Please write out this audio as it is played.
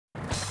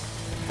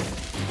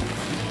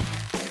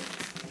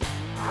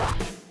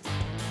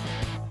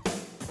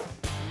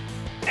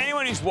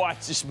who's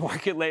watched this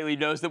market lately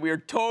knows that we are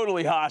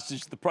totally hostage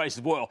to the price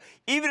of oil,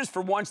 even as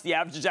for once the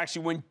averages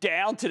actually went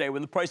down today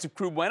when the price of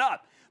crude went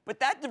up.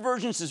 But that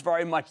divergence is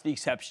very much the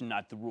exception,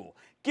 not the rule.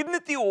 Given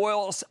that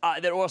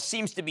oil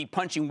seems to be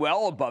punching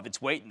well above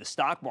its weight in the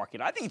stock market,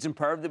 I think it's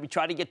imperative that we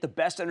try to get the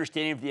best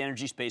understanding of the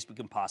energy space we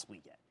can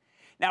possibly get.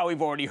 Now,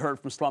 we've already heard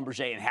from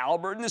Schlumberger and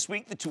Halliburton this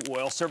week, the two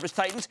oil service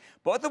titans,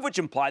 both of which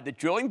implied that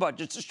drilling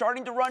budgets are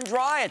starting to run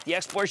dry at the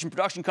exploration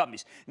production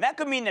companies. And that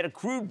could mean that a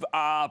crude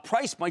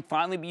price might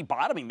finally be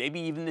bottoming, maybe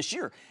even this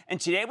year.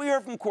 And today we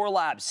heard from Core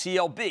Labs,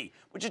 CLB,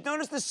 which is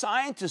known as the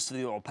scientists of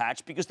the oil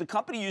patch because the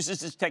company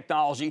uses its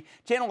technology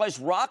to analyze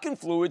rock and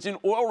fluids in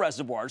oil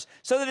reservoirs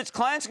so that its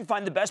clients can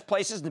find the best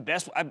places and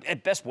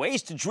the best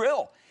ways to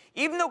drill.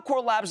 Even though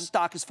Core Labs'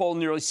 stock has fallen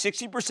nearly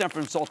 60%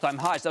 from its all-time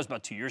highs, that was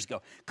about 2 years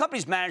ago,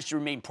 companies managed to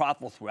remain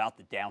profitable throughout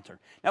the downturn.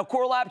 Now,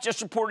 Core Labs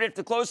just reported at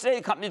the close today,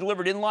 the company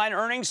delivered in-line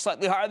earnings,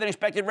 slightly higher than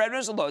expected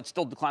revenues, although it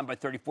still declined by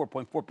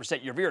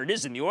 34.4% year-over-year. It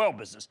is in the oil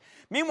business.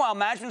 Meanwhile,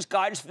 management's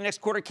guidance for the next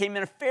quarter came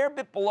in a fair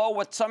bit below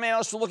what some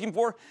analysts were looking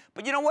for.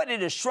 But you know what?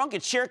 It has shrunk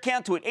its share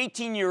count to an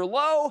 18-year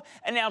low,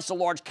 announced a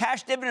large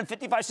cash dividend,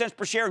 55 cents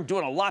per share, and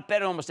doing a lot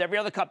better than almost every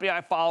other company I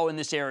follow in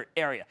this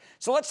area.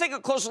 So let's take a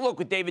closer look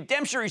with David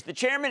Demscher. He's the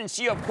chairman and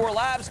CEO of Core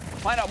Labs.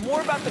 Find out more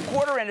about the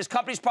quarter and his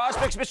company's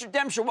prospects. Mr.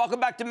 Demscher, welcome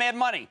back to Mad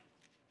Money.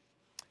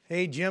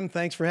 Hey, Jim,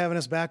 thanks for having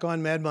us back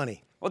on Mad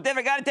Money. Well, Dave,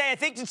 I got to tell you, I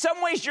think in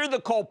some ways you're the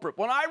culprit.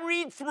 When I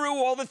read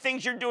through all the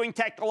things you're doing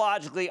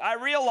technologically, I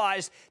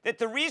realize that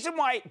the reason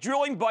why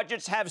drilling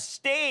budgets have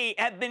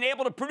been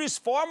able to produce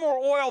far more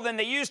oil than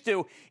they used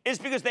to is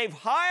because they've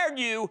hired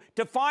you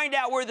to find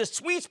out where the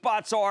sweet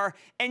spots are,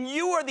 and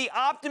you are the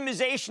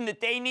optimization that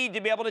they need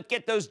to be able to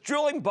get those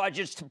drilling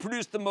budgets to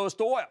produce the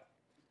most oil.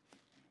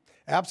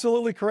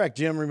 Absolutely correct,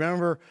 Jim.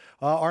 Remember,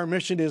 our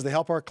mission is to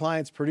help our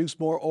clients produce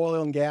more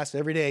oil and gas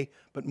every day,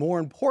 but more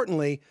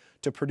importantly,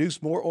 to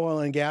produce more oil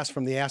and gas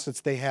from the assets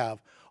they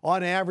have.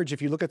 On average,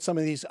 if you look at some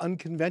of these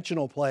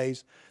unconventional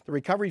plays, the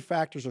recovery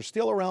factors are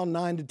still around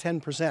 9 to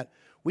 10%.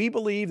 We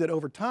believe that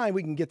over time,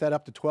 we can get that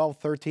up to 12,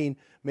 13,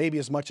 maybe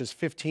as much as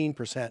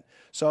 15%.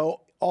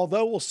 So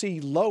although we'll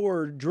see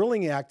lower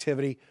drilling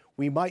activity,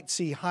 we might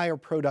see higher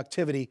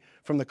productivity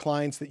from the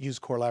clients that use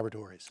Core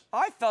Laboratories.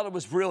 I felt it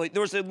was really,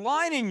 there was a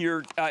line in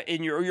you're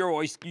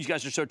always, you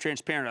guys are so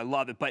transparent, I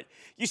love it, but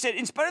you said,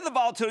 in spite of the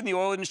volatility in the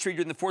oil industry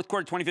during the fourth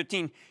quarter of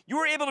 2015, you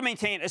were able to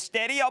maintain a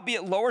steady,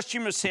 albeit lower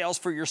stream of sales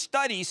for your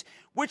studies,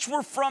 which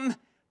were from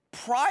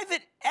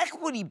private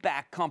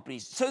equity-backed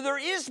companies. So there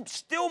is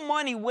still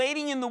money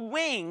waiting in the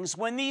wings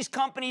when these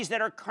companies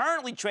that are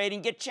currently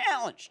trading get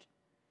challenged.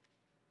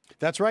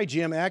 That's right,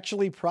 Jim.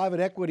 Actually, private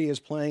equity is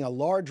playing a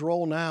large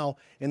role now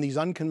in these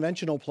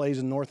unconventional plays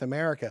in North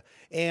America.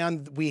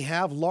 And we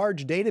have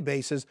large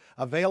databases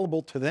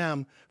available to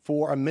them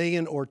for $1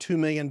 million or $2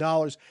 million.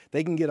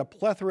 They can get a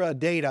plethora of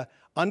data,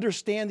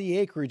 understand the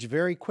acreage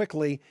very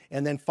quickly,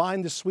 and then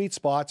find the sweet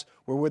spots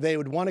where they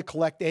would want to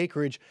collect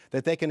acreage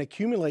that they can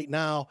accumulate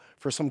now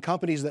for some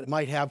companies that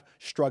might have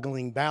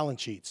struggling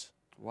balance sheets.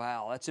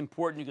 Wow, that's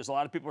important because a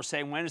lot of people are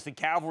saying, when is the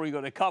cavalry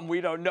going to come? We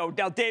don't know.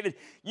 Now, David,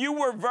 you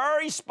were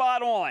very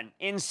spot on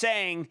in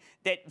saying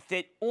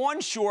that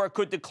onshore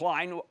could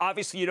decline.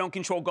 Obviously, you don't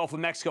control Gulf of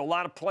Mexico. A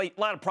lot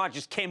of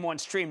projects came on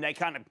stream. They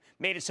kind of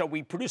made it so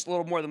we produced a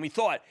little more than we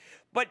thought.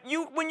 But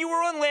when you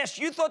were on last,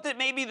 you thought that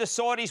maybe the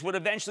Saudis would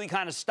eventually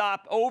kind of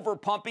stop over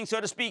pumping, so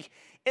to speak.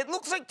 It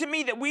looks like to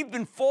me that we've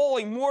been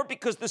falling more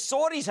because the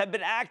Saudis have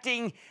been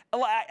acting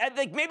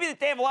like maybe that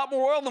they have a lot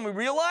more oil than we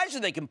realize, or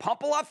they can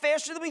pump a lot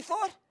faster than we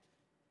thought.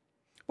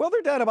 Well,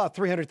 they're down about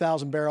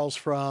 300,000 barrels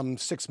from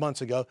 6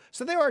 months ago.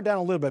 So they are down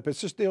a little bit, but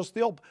it's just they're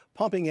still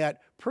pumping at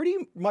pretty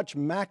much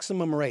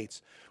maximum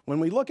rates. When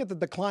we look at the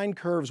decline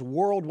curves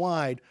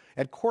worldwide,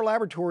 at Core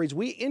Laboratories,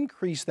 we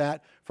increased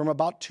that from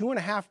about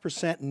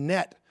 2.5%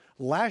 net.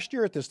 Last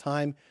year at this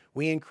time,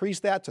 we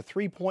increased that to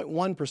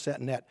 3.1%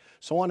 net.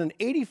 So on an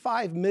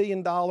 $85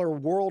 million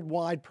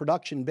worldwide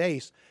production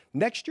base,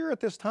 next year at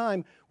this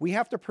time, we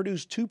have to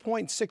produce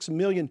 2.6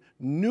 million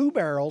new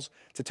barrels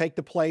to take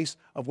the place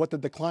of what the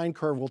decline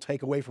curve will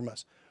take away from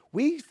us.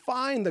 We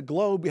find the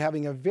globe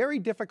having a very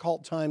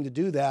difficult time to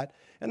do that,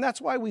 and that's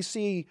why we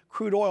see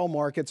crude oil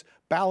markets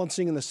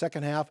balancing in the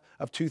second half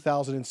of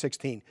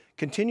 2016.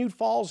 Continued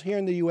falls here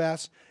in the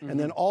U.S., and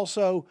then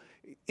also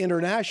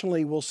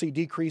internationally, we'll see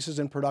decreases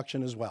in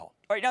production as well.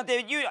 All right, now,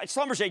 David,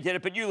 Schlumberger did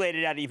it, but you laid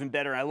it out even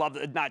better. And I love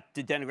it, not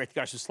to denigrate the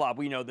guys who slob.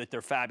 We know that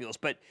they're fabulous.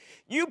 But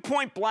you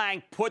point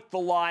blank put the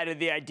lie to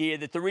the idea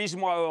that the reason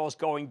why oil is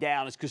going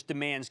down is because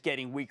demand's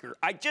getting weaker.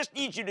 I just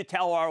need you to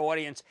tell our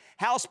audience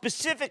how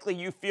specifically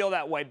you feel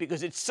that way,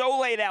 because it's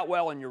so laid out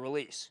well in your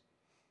release.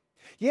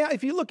 Yeah,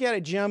 if you look at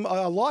it, Jim,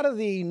 a lot of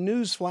the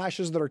news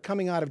flashes that are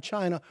coming out of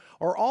China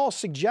are all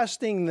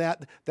suggesting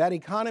that that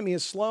economy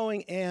is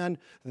slowing and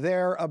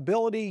their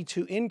ability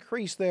to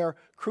increase their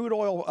crude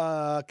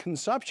oil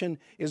consumption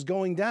is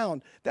going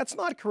down. That's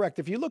not correct.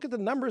 If you look at the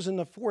numbers in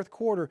the fourth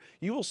quarter,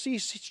 you will see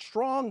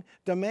strong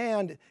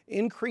demand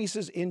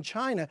increases in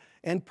China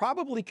and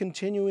probably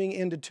continuing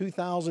into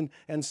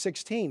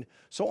 2016.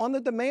 So on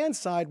the demand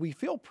side, we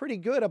feel pretty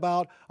good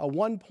about a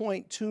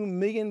 1.2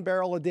 million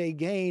barrel a day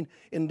gain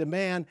in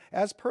demand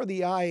as per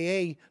the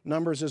IEA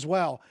numbers as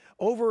well,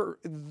 over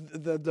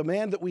the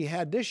demand that we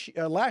had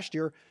last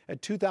year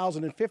at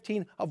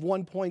 2015 of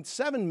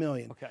 1.7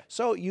 million. Okay.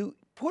 So you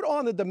put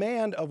on the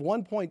demand of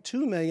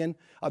 1.2 million,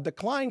 a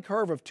decline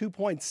curve of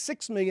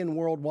 2.6 million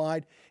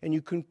worldwide, and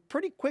you can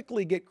pretty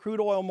quickly get crude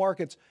oil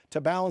markets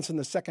to balance in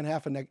the second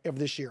half of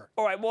this year.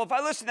 All right. Well, if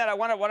I listen to that,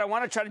 what I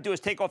want to try to do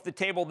is take off the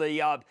table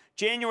the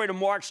January to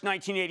March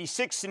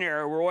 1986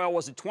 scenario where oil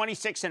was at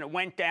 26 and it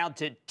went down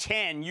to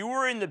 10. You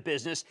were in the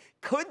business.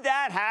 Could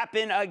that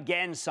happen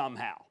again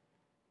somehow?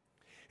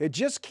 It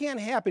just can't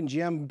happen,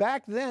 Jim.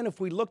 Back then, if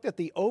we looked at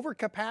the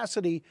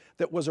overcapacity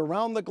that was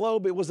around the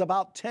globe, it was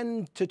about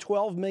 10 to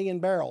 12 million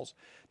barrels.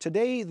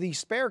 Today, the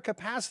spare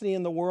capacity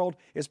in the world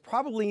is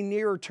probably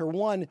nearer to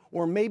 1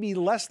 or maybe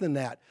less than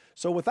that.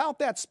 So without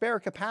that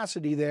spare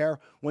capacity there,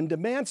 when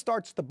demand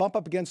starts to bump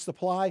up against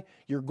supply,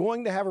 you're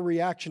going to have a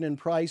reaction in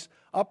price.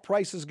 Up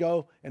prices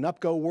go, and up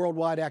go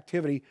worldwide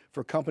activity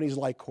for companies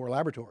like Core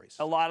Laboratories.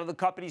 A lot of the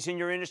companies in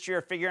your industry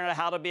are figuring out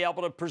how to be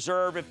able to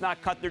preserve, if not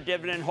cut their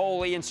dividend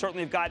wholly, and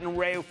certainly have gotten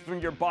away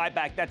from your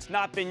buyback. That's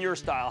not been your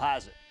style,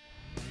 has it?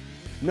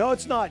 No,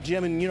 it's not,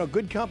 Jim. And, you know,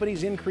 good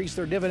companies increase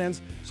their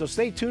dividends. So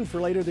stay tuned for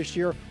later this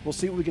year. We'll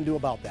see what we can do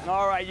about that.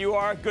 All right. You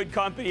are a good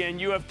company, and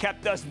you have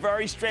kept us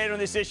very straight on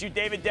this issue.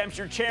 David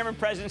Dempster, Chairman,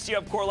 President, CEO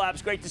of Core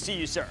Labs. Great to see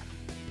you, sir.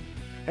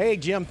 Hey,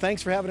 Jim.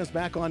 Thanks for having us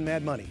back on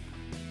Mad Money.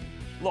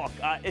 Look,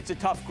 it's a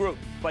tough group,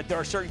 but there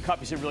are certain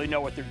companies that really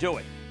know what they're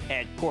doing,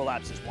 and Core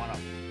Labs is one of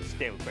them.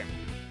 Stay with Cramer.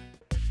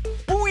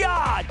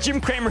 Booyah! Jim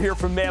Cramer here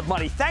from Mad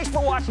Money. Thanks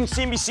for watching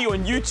CNBC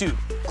on YouTube.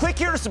 Click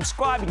here to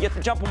subscribe and get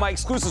the jump on my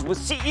exclusives with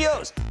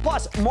CEOs,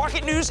 plus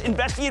market news,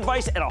 investing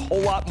advice, and a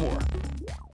whole lot more.